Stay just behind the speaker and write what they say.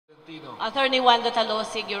Attorney Wanda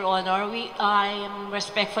Talosig, Your Honor, I am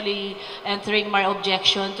respectfully entering my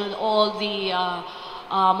objection to all the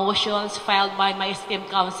motions filed by my esteemed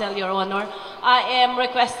counsel, Your Honor. I am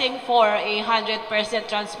requesting for a 100%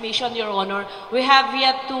 transmission, Your Honor. We have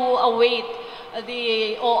yet to await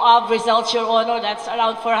the OAV results, Your Honor. That's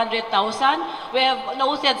around 400,000. We have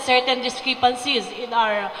noted certain discrepancies in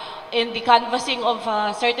the canvassing of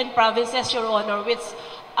certain provinces, Your Honor, which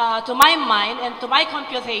to my mind and to my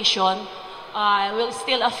computation will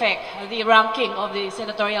still affect the ranking of the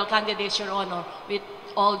senatorial candidates, Your Honor, with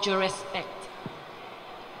all due respect.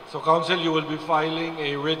 So, Counsel, you will be filing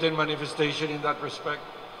a written manifestation in that respect?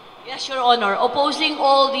 Yes, Your Honor. Opposing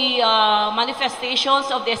all the manifestations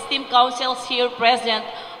of the esteemed counsels here present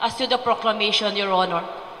as to the proclamation, Your Honor.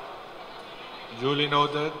 Duly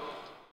noted.